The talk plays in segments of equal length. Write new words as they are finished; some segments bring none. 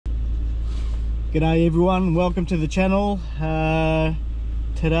G'day everyone, welcome to the channel.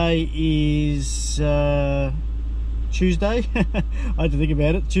 Today is Tuesday. I had to think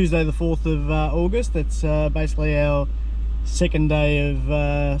about it. Tuesday the 4th of August. That's basically our second day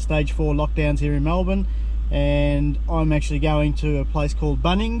of stage 4 lockdowns here in Melbourne, and I'm actually going to a place called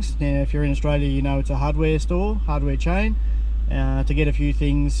Bunnings. Now if you're in Australia you know it's a hardware store, hardware chain, to get a few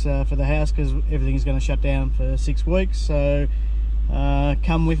things for the house because everything's going to shut down for 6 weeks. So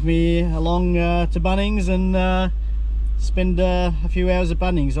come with me along to Bunnings and spend a few hours at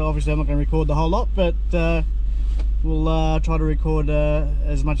Bunnings. Obviously I'm not going to record the whole lot, but we'll try to record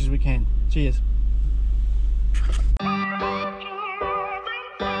as much as we can. Cheers.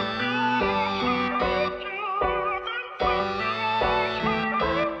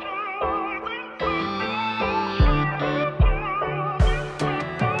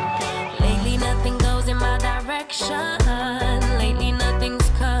 Lately nothing goes in my direction. Lately nothing's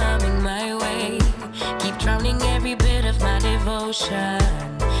coming my way. Keep drowning every bit of my devotion,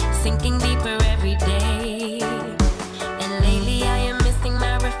 sinking deeper every day. And lately I am missing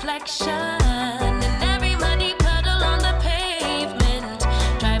my reflection in every muddy puddle on the pavement,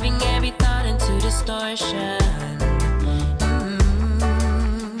 driving every thought into distortion.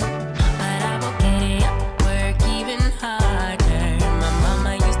 But I will get it up, work even harder. My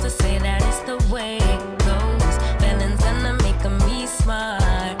mama used to say that it's the way it goes. Feeling's gonna make me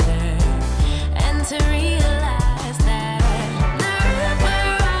smarter, and to realize that the river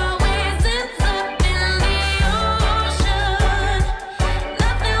always ends up in the ocean.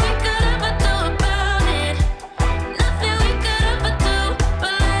 Nothing we could ever do about it. Nothing we could ever do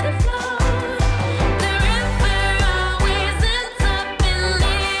but let it flow. The river always ends up in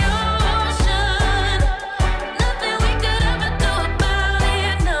the ocean. Nothing we could ever do about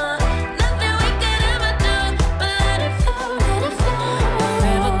it. No, nothing we could ever do but let it flow. Let it flow. The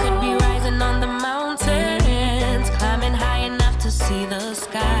river could be rising on the mountains, climbing high enough to see the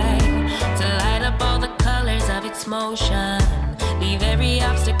sky, to light up all the colors of its motion, leave every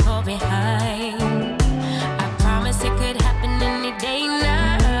obstacle behind. I promise it could happen any day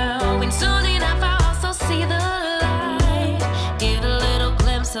now, and soon enough I'll also see the light, get a little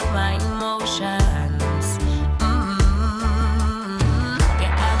glimpse of my emotions.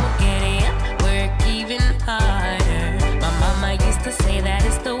 Yeah, I will get it up, work even harder. My mama used to say that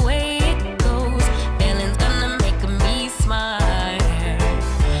it's the way it goes. Feeling's gonna make me smarter,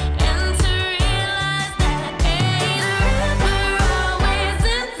 and to realize that hey, the river always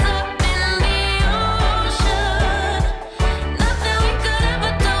ends up in the ocean. Nothing we could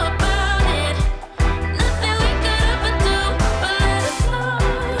ever do about it. Nothing we could ever do but let it flow.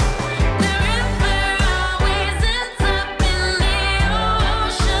 The river always ends up in the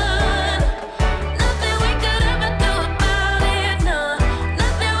ocean. Nothing we could ever do about it. No,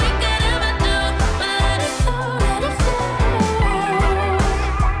 nothing we could ever do but let it flow. Let it flow.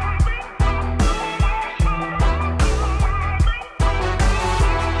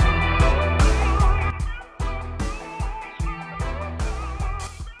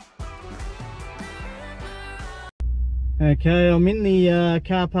 Okay, I'm in the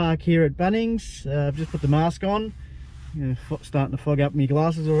car park here at Bunnings. I've just put the mask on. Starting to fog up my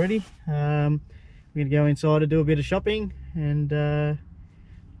glasses already. I'm going to go inside to do a bit of shopping, and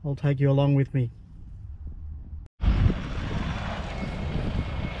I'll take you along with me.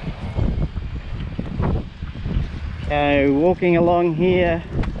 Okay, walking along here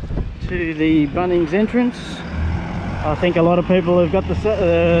to the Bunnings entrance. I think a lot of people have got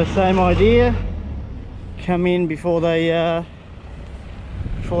the same idea. Come in before they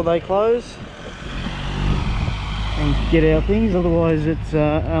close and get our things, otherwise it's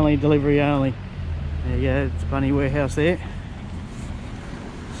only delivery only. There you go, it's Bunnings Warehouse there.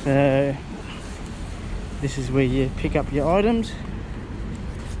 So this is where you pick up your items.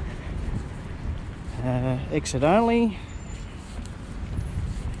 Exit only.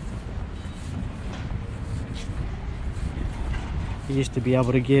 You used to be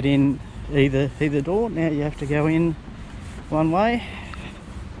able to get in either door, now you have to go in one way.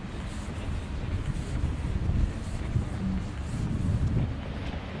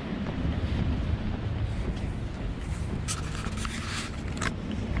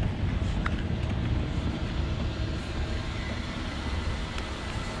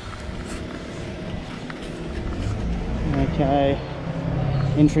 Okay,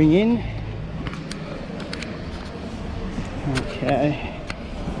 entering in. Okay,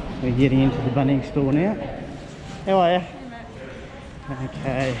 we're getting into the Bunnings store now. How are you?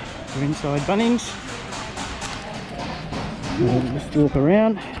 Okay, we're inside Bunnings. Just walk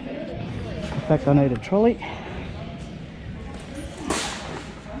around. In fact, I need a trolley.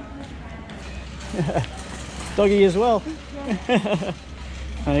 Doggy as well.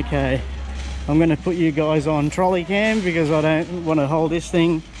 Okay, I'm going to put you guys on trolley cam because I don't want to hold this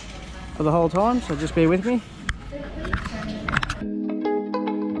thing for the whole time, so just bear with me.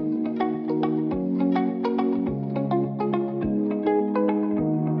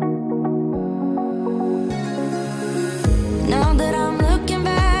 Now that I'm looking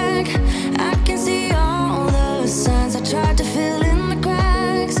back, I can see all the signs I tried to fill in the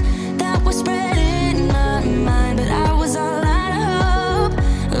cracks that were spread in my mind, but I was all out of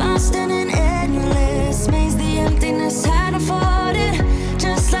hope, lost in an endless maze. The emptiness had unfolded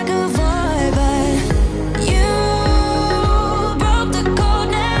just like a void, but you broke the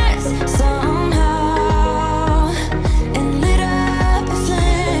coldness somehow and lit up a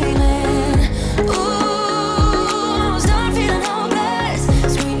flame. Ooh, I was done feeling hopeless,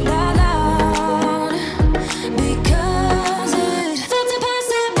 screamed out loud because it felt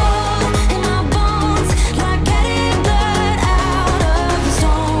impossible in my bones, like getting blood out of a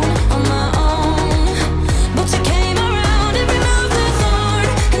stone on my own. But you came around and removed the thorn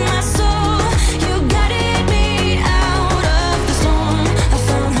in my soul. You guided me out of the storm. I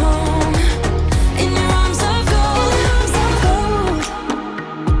found home in your arms of gold,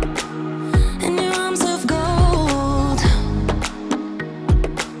 in your arms of gold,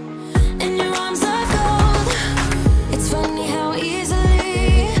 in your arms of gold. It's funny how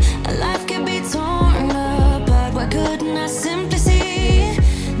easily a life can be torn apart. Why couldn't I simply see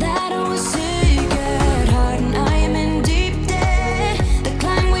that I was sick at heart and I am in deep debt? The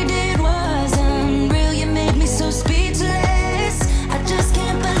climb we did was unreal. You made me so speechless. I just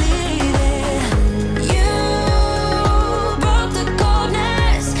can't believe it. You broke the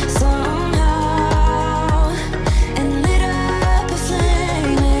coldness somehow and lit up a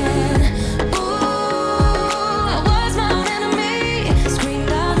flame. Ooh, I was my own enemy,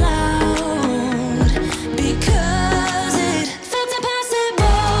 screamed out loud because it felt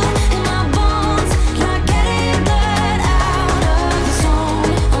impossible in my bones, like getting blood out of a stone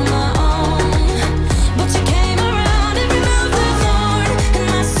on my own. But you came around and removed the thorn in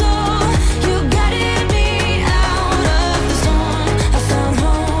my soul. You guided me out of the storm. I found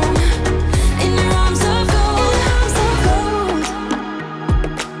home in your arms of gold,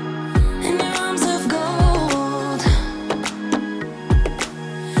 in your arms of gold,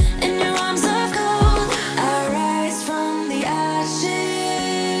 in your arms of gold. I rise from the ashes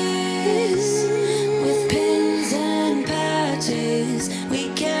with pins and patches. We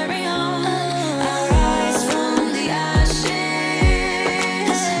carry on. I rise from the ashes.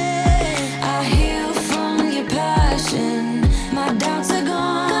 I heal from your passion. My doubts are gone.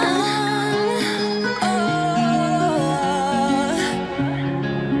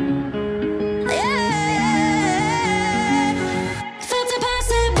 Felt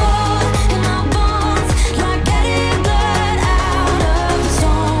impossible in my bones, like getting blood out of a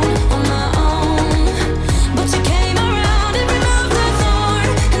stone on my own. But you came around and removed the thorn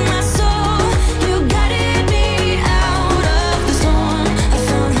in my soul. You guided me out of the storm. I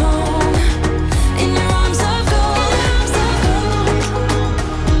found home in your arms of gold,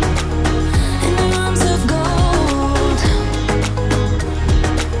 in your arms of gold,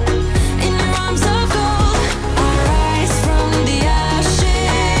 in your arms of gold. I rise from the ashes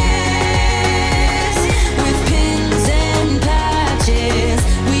with pins and patches.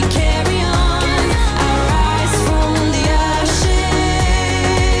 We carry on. I rise from the ashes.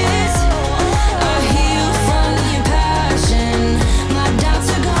 I heal from your passion. My doubts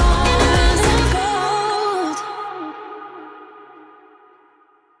are gone. Gold.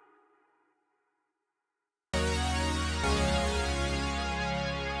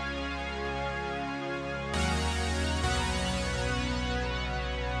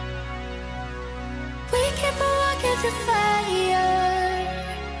 We keep on walking through fire,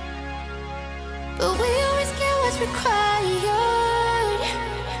 but we always get what's required.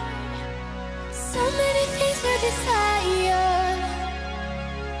 So many things we desire,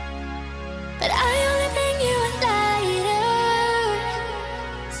 but I only bring you a lighter,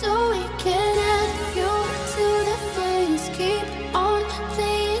 so we can add fuel to the flames. Keep on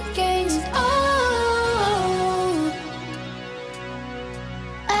playing games. Oh,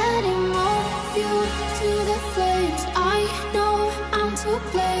 adding more fuel to the flames. I know I'm to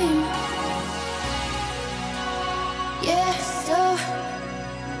blame. Yeah, so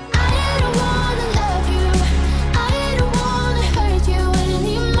I don't wanna love you. I don't wanna hurt you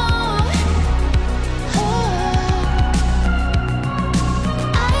anymore. Oh,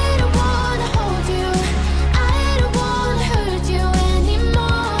 I don't wanna hold you. I don't wanna hurt you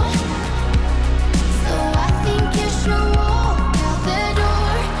anymore. So I think you should walk out the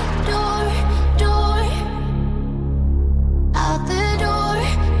door, door, door.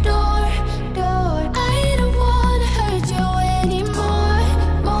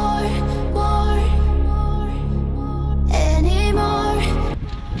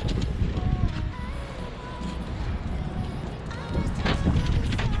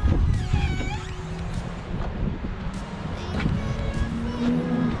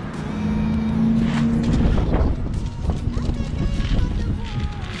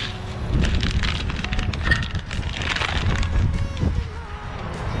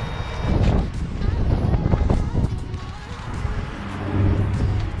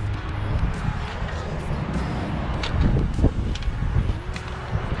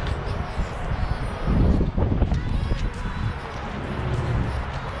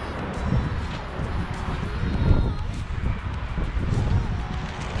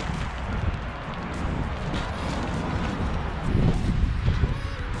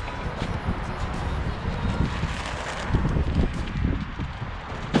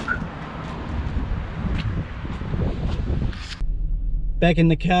 Back in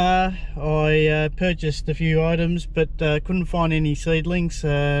the car, I purchased a few items, but couldn't find any seedlings,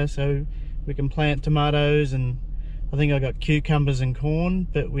 so we can plant tomatoes, and I think I got cucumbers and corn,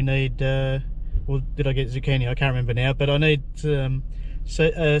 but we need, well, did I get zucchini? I can't remember now, but I need some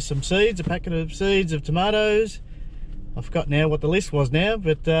seeds, a packet of seeds of tomatoes. I forgot now what the list was now,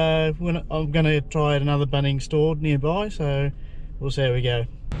 but I'm going to try at another Bunnings store nearby, so we'll see how we go.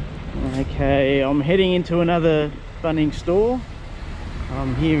 Okay, I'm heading into another Bunnings store.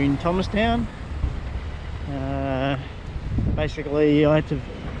 I'm here in Thomastown. Basically, I had to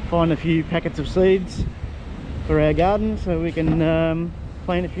find a few packets of seeds for our garden so we can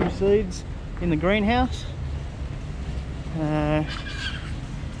plant a few seeds in the greenhouse. But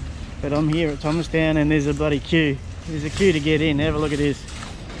I'm here at Thomastown and there's a bloody queue. There's a queue to get in. Have a look at this.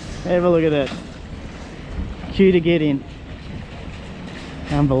 Have a look at that. Queue to get in.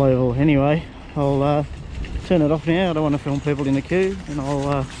 Unbelievable. Anyway, I'll turn it off now. I don't want to film people in the queue, and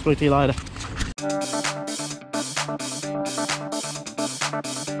I'll speak to you later.